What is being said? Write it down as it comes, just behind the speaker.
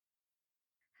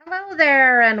Hello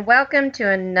there, and welcome to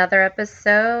another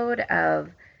episode of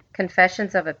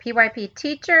Confessions of a PYP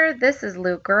Teacher. This is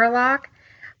Lou Gerlach.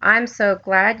 I'm so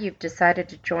glad you've decided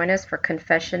to join us for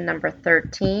confession number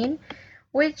 13,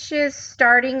 which is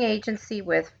starting agency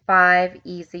with 5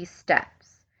 easy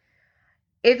steps.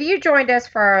 If you joined us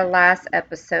for our last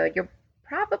episode,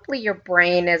 your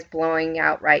brain is blowing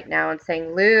out right now and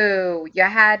saying, Lou, you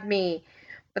had me,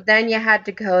 but then you had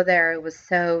to go there. It was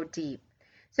so deep.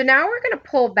 So now we're going to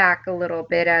pull back a little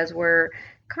bit as we're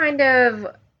kind of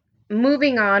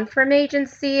moving on from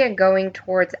agency and going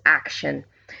towards action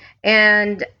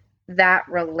and that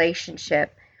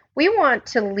relationship. We want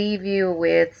to leave you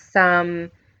with some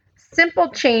simple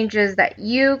changes that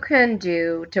you can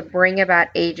do to bring about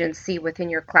agency within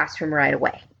your classroom right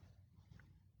away.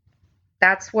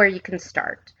 That's where you can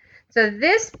start. So,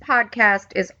 this podcast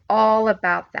is all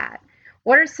about that.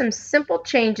 What are some simple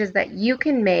changes that you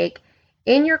can make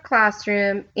in your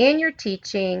classroom, in your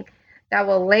teaching, that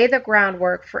will lay the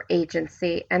groundwork for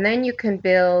agency? And then you can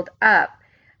build up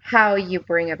how you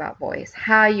bring about voice,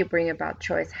 how you bring about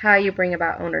choice, how you bring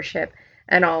about ownership,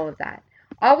 and all of that.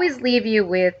 Always leave you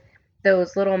with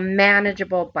those little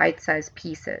manageable bite sized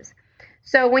pieces.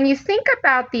 So, when you think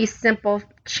about these simple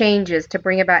changes to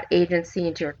bring about agency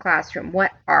into your classroom,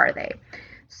 what are they?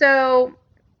 So,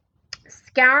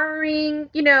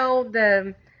 scouring,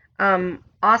 the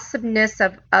awesomeness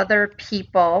of other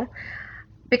people,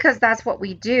 because that's what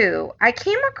we do. I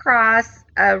came across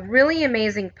a really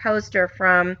amazing poster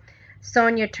from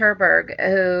Sonia Terberg,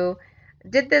 who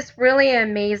did this really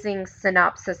amazing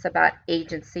synopsis about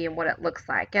agency and what it looks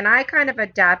like. And I kind of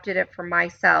adapted it for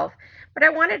myself, but I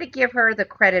wanted to give her the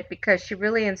credit because she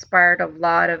really inspired a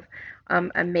lot of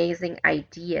amazing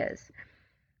ideas.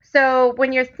 So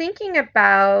when you're thinking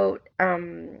about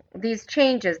these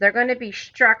changes, they're going to be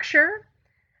structure,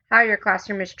 how your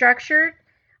classroom is structured,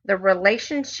 the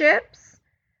relationships,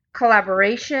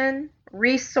 collaboration,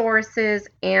 resources,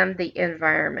 and the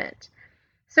environment.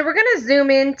 So we're going to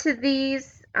zoom into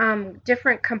these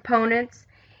different components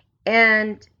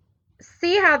and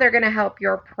see how they're going to help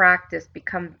your practice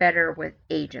become better with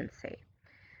agency.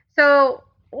 So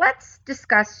let's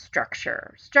discuss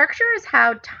structure. Structure is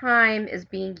how time is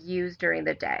being used during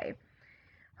the day.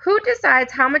 Who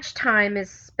decides how much time is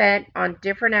spent on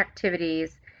different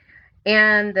activities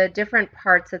and the different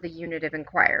parts of the unit of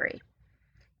inquiry?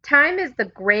 Time is the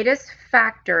greatest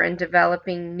factor in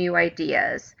developing new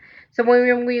ideas. So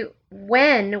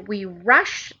when we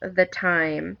rush the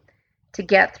time to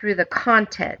get through the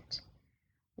content,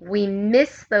 we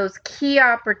miss those key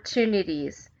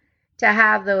opportunities to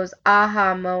have those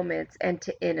aha moments and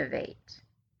to innovate.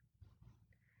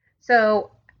 So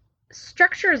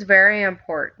structure is very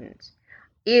important.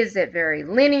 Is it very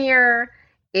linear?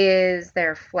 Is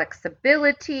there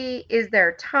flexibility? Is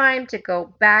there time to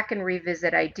go back and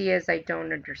revisit ideas I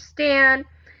don't understand?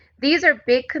 These are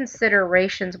big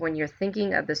considerations when you're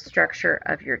thinking of the structure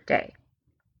of your day.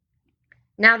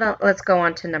 Now let's go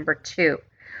on to number 2,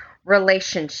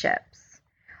 relationships.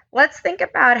 Let's think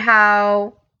about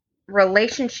how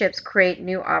relationships create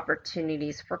new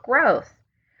opportunities for growth.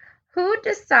 Who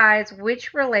decides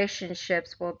which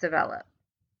relationships will develop?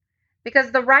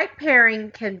 Because the right pairing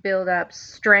can build up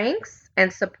strengths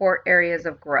and support areas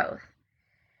of growth.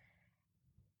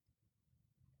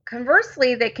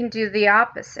 Conversely, they can do the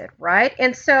opposite, right?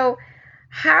 And so,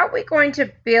 how are we going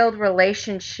to build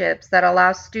relationships that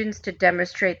allow students to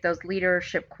demonstrate those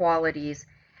leadership qualities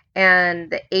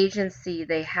and the agency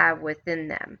they have within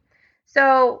them?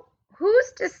 So,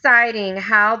 who's deciding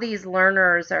how these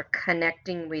learners are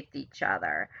connecting with each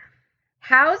other?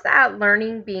 How's that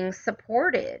learning being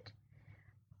supported?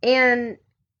 And,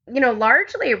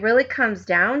 largely it really comes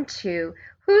down to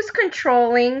who's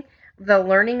controlling the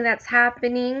learning that's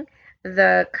happening,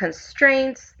 the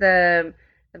constraints, the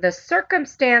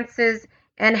circumstances,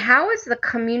 and how is the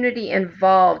community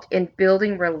involved in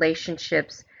building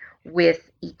relationships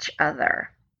with each other.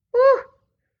 Whew,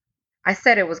 I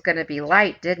said it was going to be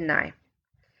light, didn't I?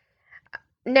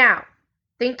 Now,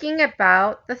 thinking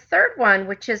about the third one,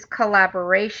 which is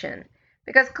collaboration,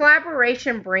 because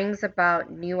collaboration brings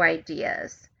about new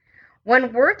ideas.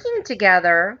 When working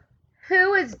together,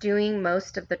 who is doing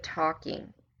most of the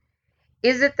talking?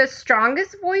 Is it the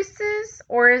strongest voices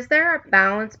or is there a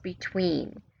balance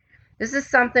between? This is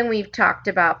something we've talked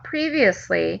about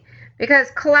previously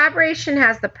because collaboration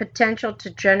has the potential to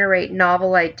generate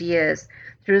novel ideas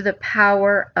through the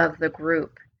power of the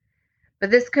group. But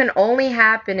this can only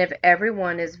happen if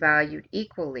everyone is valued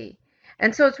equally.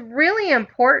 And so it's really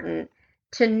important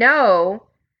to know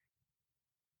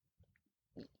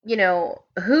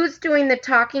who's doing the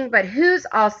talking, but who's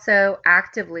also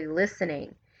actively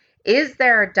listening? Is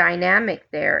there a dynamic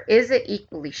there? Is it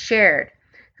equally shared?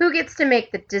 Who gets to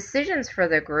make the decisions for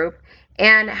the group?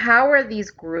 And how are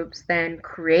these groups then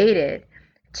created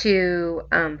to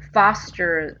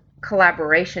foster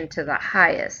collaboration to the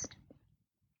highest?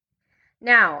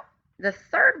 Now, the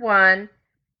fourth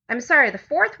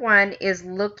one is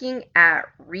looking at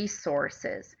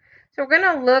resources. So we're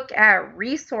going to look at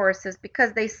resources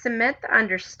because they cement the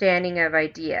understanding of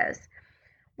ideas.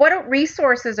 What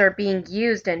resources are being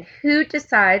used and who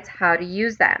decides how to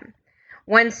use them?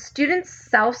 When students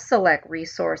self-select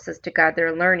resources to guide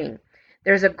their learning,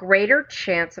 there's a greater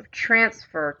chance of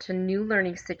transfer to new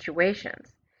learning situations.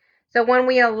 So when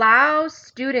we allow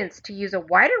students to use a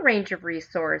wider range of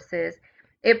resources,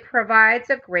 it provides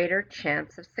a greater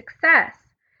chance of success.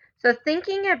 So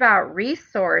thinking about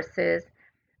resources,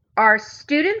 are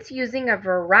students using a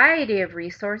variety of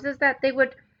resources that they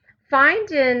would find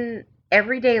in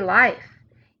everyday life,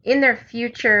 in their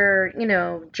future,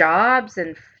 jobs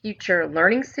and future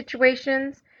learning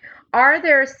situations? Are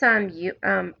there some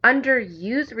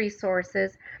underused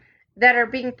resources that are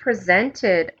being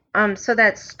presented so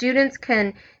that students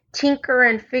can tinker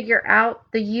and figure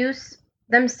out the use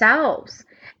themselves,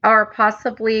 or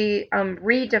possibly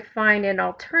redefine an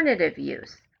alternative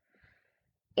use?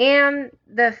 And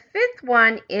the fifth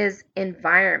one is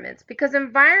environments, because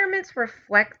environments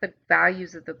reflect the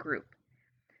values of the group.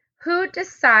 Who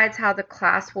decides how the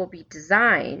class will be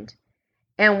designed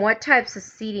and what types of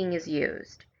seating is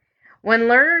used? When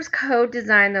learners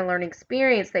co-design the learning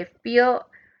experience, they feel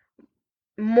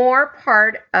more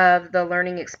part of the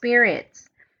learning experience.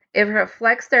 It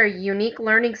reflects their unique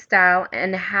learning style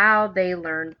and how they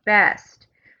learn best.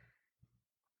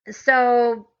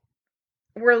 So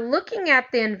we're looking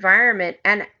at the environment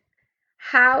and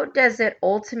how does it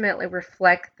ultimately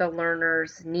reflect the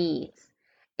learner's needs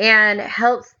and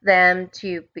helps them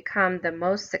to become the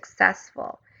most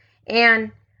successful.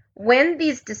 And when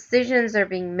these decisions are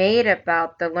being made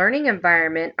about the learning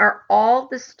environment, are all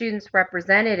the students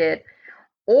represented,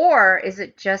 or is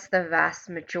it just the vast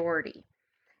majority?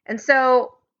 And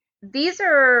so these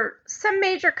are some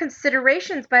major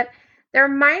considerations, but they're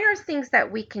minor things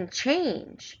that we can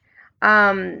change.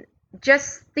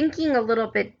 Just thinking a little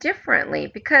bit differently,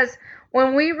 because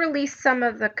when we release some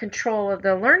of the control of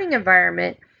the learning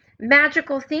environment,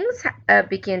 magical things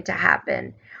begin to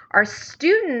happen. Our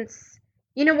students,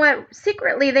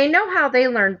 secretly, they know how they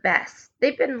learn best.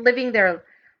 They've been living their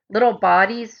little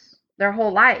bodies their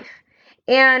whole life.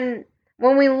 And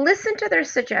when we listen to their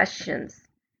suggestions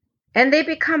and they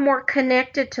become more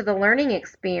connected to the learning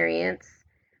experience,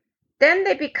 then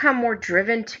they become more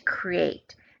driven to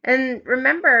create. And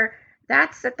remember,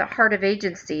 that's at the heart of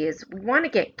agency, is we want to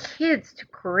get kids to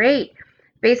create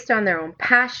based on their own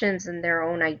passions and their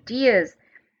own ideas,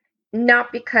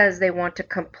 not because they want to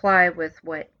comply with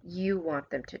what you want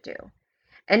them to do.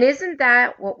 And isn't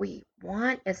that what we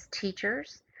want as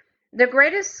teachers? The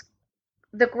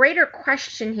greater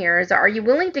question here is, are you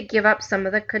willing to give up some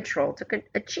of the control to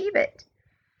achieve it?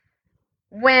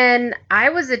 When I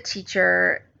was a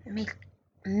teacher,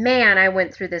 man, I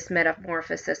went through this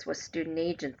metamorphosis with student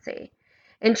agency.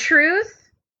 In truth,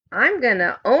 I'm going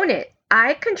to own it.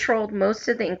 I controlled most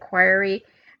of the inquiry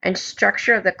and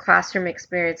structure of the classroom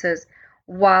experiences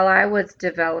while I was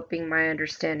developing my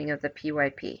understanding of the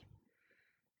PYP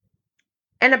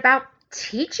and about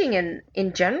teaching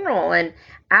in general. And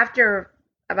after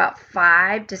about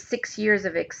 5 to 6 years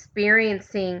of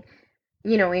experiencing,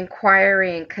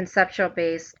 inquiry and conceptual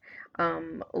based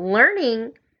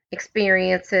learning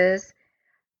experiences,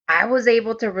 I was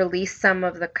able to release some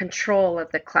of the control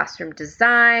of the classroom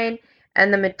design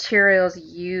and the materials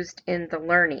used in the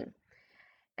learning.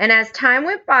 And as time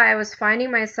went by, I was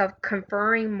finding myself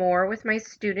conferring more with my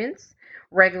students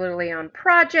regularly on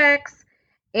projects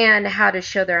and how to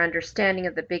show their understanding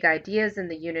of the big ideas in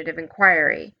the unit of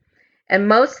inquiry. And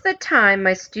most of the time,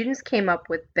 my students came up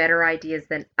with better ideas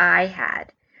than I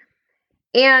had.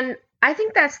 And I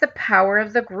think that's the power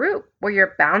of the group, where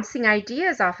you're bouncing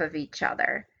ideas off of each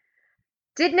other.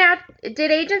 Did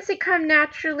agency come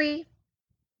naturally?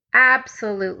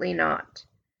 Absolutely not.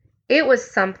 It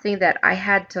was something that I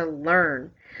had to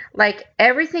learn. Like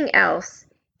everything else,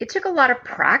 it took a lot of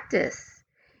practice.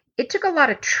 It took a lot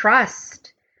of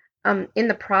trust in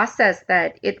the process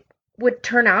that it would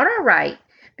turn out all right,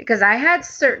 because I had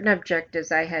certain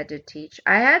objectives I had to teach.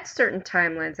 I had certain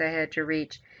timelines I had to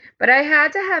reach, but I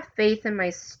had to have faith in my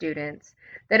students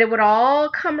that it would all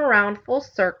come around full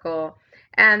circle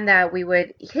and that we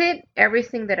would hit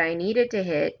everything that I needed to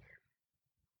hit,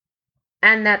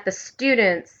 and that the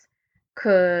students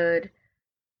could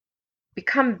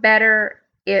become better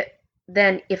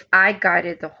than if I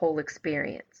guided the whole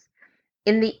experience.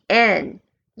 In the end,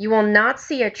 you will not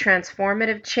see a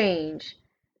transformative change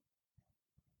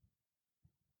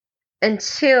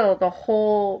until the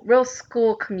whole real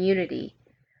school community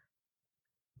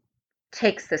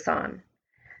takes this on.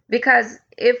 Because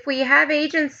if we have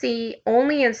agency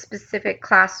only in specific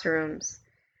classrooms,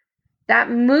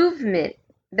 that movement,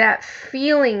 that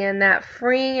feeling, and that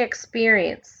freeing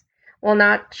experience will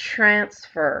not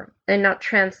transfer and not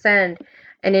transcend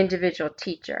an individual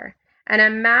teacher. And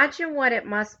imagine what it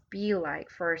must be like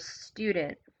for a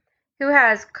student who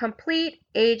has complete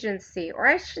agency, or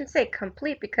I shouldn't say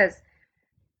complete because,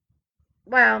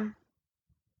 well,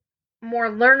 more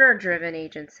learner driven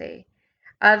agency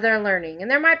of their learning. And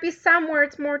there might be some where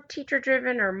it's more teacher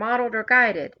driven or modeled or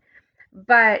guided,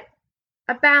 but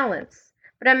a balance.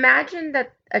 But imagine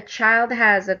that a child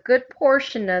has a good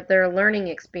portion of their learning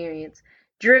experience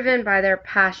driven by their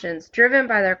passions, driven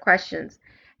by their questions.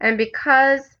 And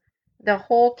because the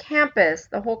whole campus,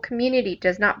 the whole community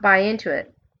does not buy into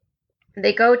it,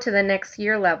 they go to the next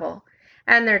year level,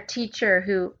 and their teacher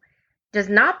who does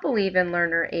not believe in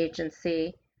learner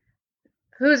agency,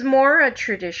 who's more a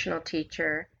traditional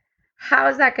teacher, how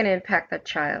is that going to impact the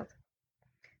child?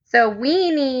 So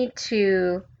we need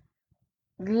to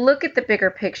look at the bigger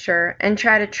picture and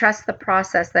try to trust the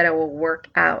process that it will work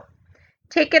out.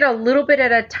 Take it a little bit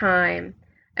at a time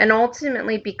and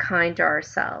ultimately be kind to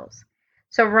ourselves.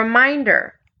 So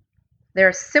reminder, there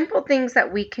are simple things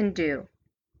that we can do.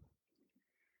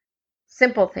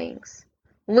 Simple things.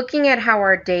 Looking at how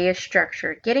our day is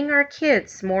structured, getting our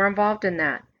kids more involved in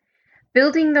that,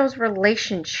 building those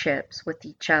relationships with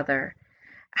each other,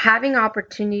 having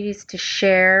opportunities to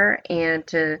share and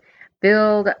to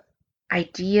build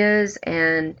ideas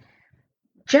and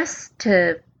just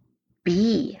to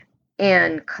be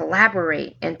and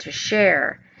collaborate and to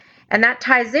share. And that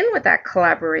ties in with that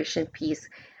collaboration piece,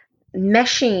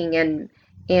 meshing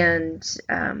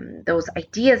and those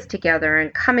ideas together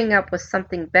and coming up with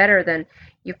something better than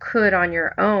you could on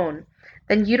your own.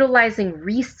 Then utilizing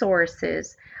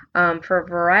resources for a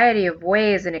variety of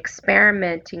ways and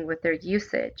experimenting with their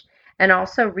usage, and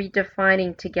also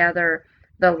redefining together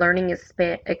the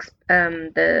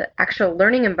the actual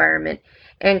learning environment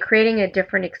and creating a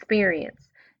different experience,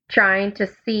 trying to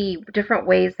see different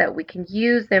ways that we can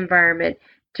use the environment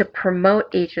to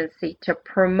promote agency, to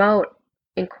promote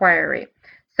inquiry,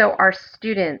 so our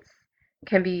students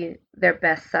can be their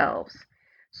best selves.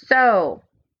 So,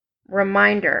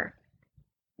 reminder,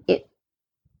 it,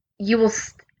 you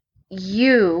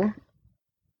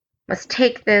must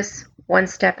take this one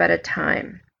step at a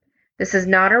time. This is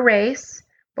not a race,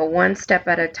 but one step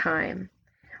at a time.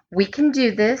 We can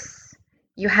do this.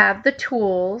 You have the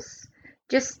tools.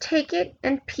 Just take it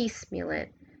and piecemeal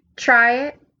it. Try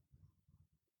it.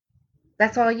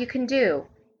 That's all you can do.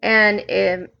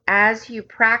 And as you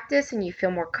practice and you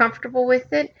feel more comfortable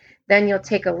with it, then you'll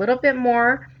take a little bit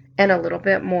more and a little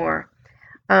bit more.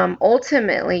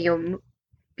 Ultimately, you'll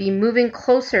be moving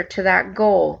closer to that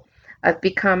goal of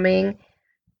becoming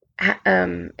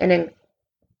an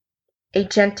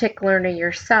agentic learner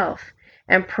yourself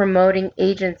and promoting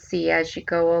agency as you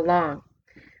go along.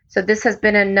 So this has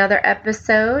been another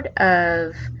episode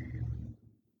of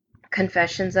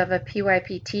Confessions of a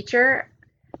PYP Teacher.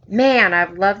 Man,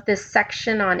 I've loved this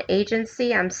section on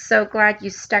agency. I'm so glad you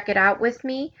stuck it out with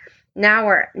me. Now,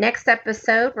 our next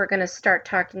episode, we're going to start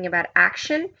talking about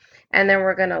action, and then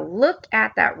we're going to look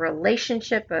at that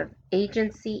relationship of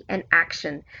agency and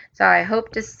action. So I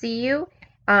hope to see you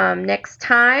next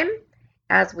time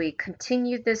as we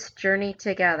continue this journey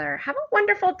together. Have a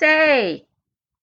wonderful day.